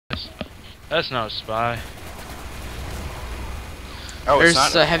That's not a spy. Oh, There's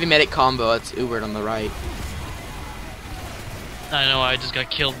it's not. a heavy medic combo. It's Ubered on the right. I know, I just got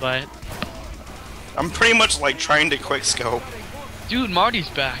killed by it. I'm pretty much like trying to quick scope. Dude, Marty's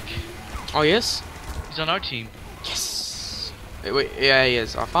back. Oh, yes? He's on our team. Yes. Wait, yeah, he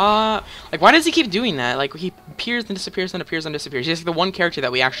is. Like, why does he keep doing that? Like, he appears and disappears and appears and disappears. He's like the one character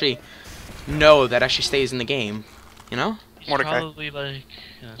that we actually know that actually stays in the game. You know? He's Mordecai. probably like...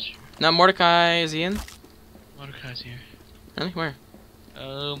 Yeah, that's true. Now, Mordecai, is he in? Mordecai's here. Really? Where?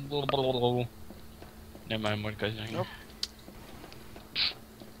 Blah, blah, blah, blah. Never mind, Mordecai's not here. Nope.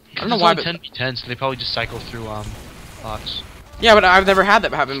 I don't know why, but 10v10, so they probably just cycle through bots. yeah, but I've never had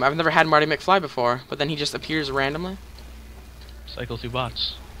that happen. I've never had Marty McFly before, but then he just appears randomly. Cycle through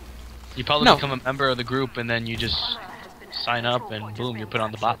bots. You probably No. become a member of the group, and then you just sign up, and boom, you're put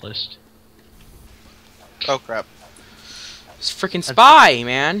on the bot list. Oh crap. It's freaking spy,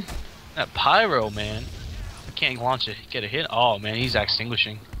 man. That pyro, man. I can't launch it. Get a hit. Oh man, he's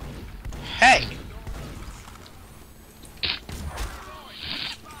extinguishing. Hey.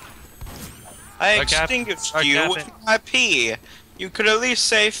 I Our cap- extinguished our you captain- with my pee. You could at least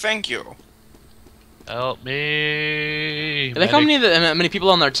say thank you. Help me. Like how many people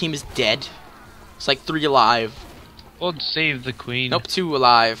on our team is dead? It's like 3 alive. We'll save the queen. Nope, 2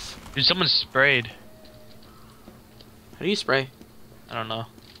 alive. Dude, someone sprayed. How do you spray? I don't know.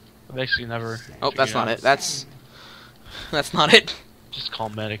 I've actually never. Oh, that's figured not out. it. That's not it. Just call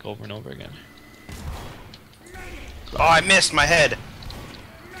medic over and over again. Oh, I missed my head.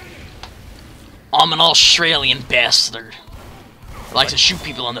 I'm an Australian bastard. I like to shoot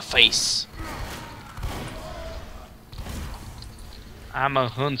people in the face. I'm a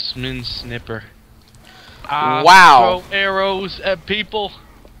huntsman snipper. Wow. Throw arrows at people,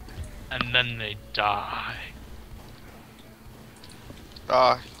 and then they die.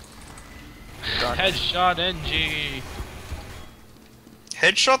 Darn. Headshot NG.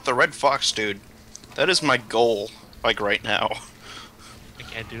 Headshot the Red Fox, dude. That is my goal, like right now. I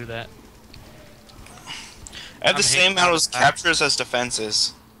can't do that. I have I'm the same hanging amount of out. captures as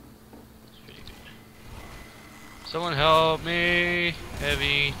defenses. It's pretty good. Someone help me!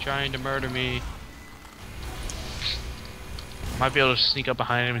 Heavy trying to murder me. Might be able to sneak up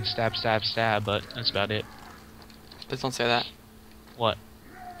behind him and stab, stab, stab, but that's about it. Please don't say that. What?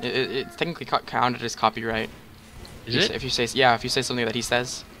 It's technically counted as copyright. Is If it? you if you say if you say something that he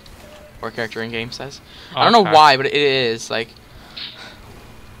says, or a character in game says. Oh, I don't know okay. why, but it is like.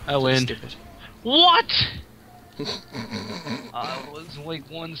 I win. Stupid. What? I was like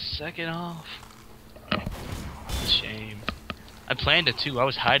 1 second off. Shame. I planned it too. I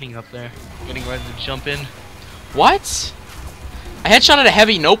was hiding up there, getting ready to jump in. What? I headshot at a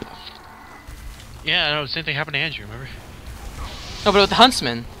heavy. Nope. Yeah, I know. Same thing happened to Andrew. Remember? No, but with the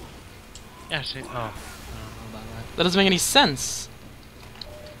huntsman, Yeah. Same. Oh. I don't know about that. that doesn't make any sense.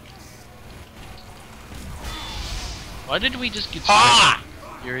 Why did we just get Ha! so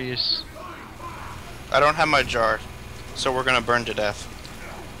furious? I don't have my jar, so we're gonna burn to death.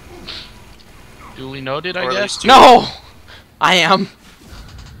 Duly noted, I Or at guess. least No, I am.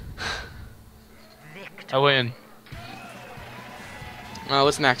 I win.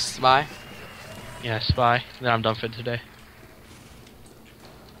 What's next? Bye. Yeah, spy. Then I'm done for today.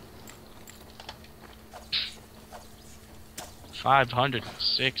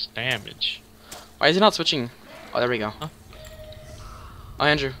 $506 damage. Why is he not switching? Oh, there we go. Huh? Oh,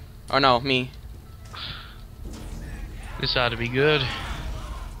 Andrew. Oh no, me. This ought to be good.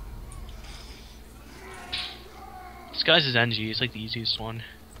 This guy's his NG. It's like the easiest one.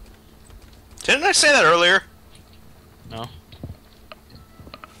 Didn't I say that earlier? No.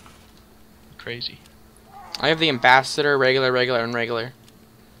 Crazy. I have the ambassador, regular, and regular.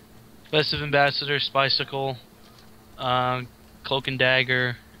 Festive Ambassador, Spicicle, Cloak and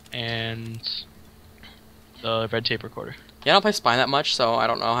Dagger, and the Red Tape Recorder. Yeah, I don't play spy that much, so I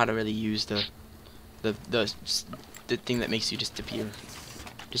don't know how to really use the thing that makes you disappear.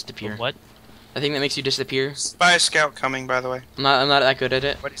 Disappear. What? The thing that makes you disappear. Spy scout coming, by the way. I'm not that good at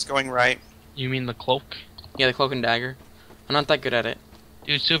it. But he's going right. You mean the cloak? Yeah, the cloak and dagger. I'm not that good at it.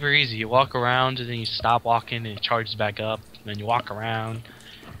 Dude, it's super easy. You walk around, and then you stop walking, and it charges back up. And then you walk around,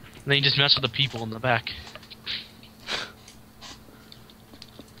 and then you just mess with the people in the back.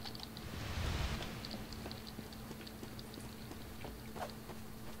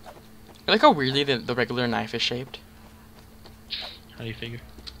 I like how weirdly the regular knife is shaped. How do you figure?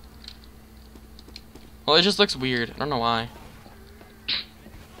 Well, it just looks weird. I don't know why.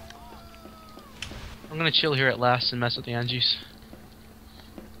 I'm gonna chill here at last and mess with the Angies.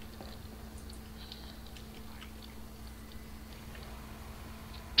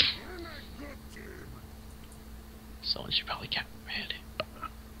 Someone should probably cap red.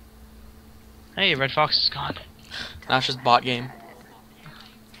 Hey, Red Fox is gone. That's just bot game.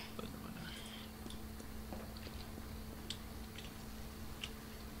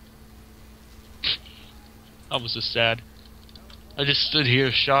 That was just sad. I just stood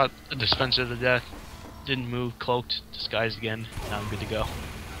here, shot a dispenser to death, didn't move, cloaked, disguised again. Now I'm good to go.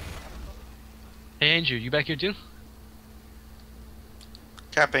 Hey, Andrew, you back here too?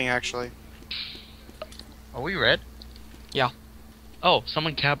 Capping, actually. Are we red? Yeah. Oh,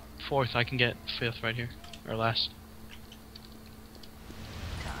 someone cap 4th. I can get 5th right here. Or last.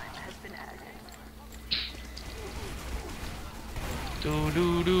 Do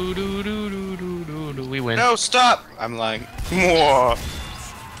do do do do do do do do. We win. No, stop! I'm lying. Mwah.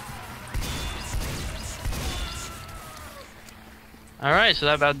 Alright, so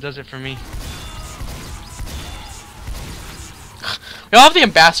that about does it for me. We all have the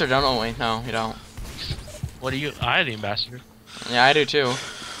ambassador, don't we? No, we don't. What are you? I have the ambassador. Yeah, I do too.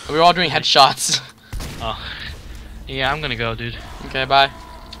 We were all doing headshots. Oh. Yeah, I'm gonna go, dude. Okay, bye.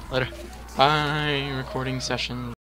 Later. Bye. Recording session.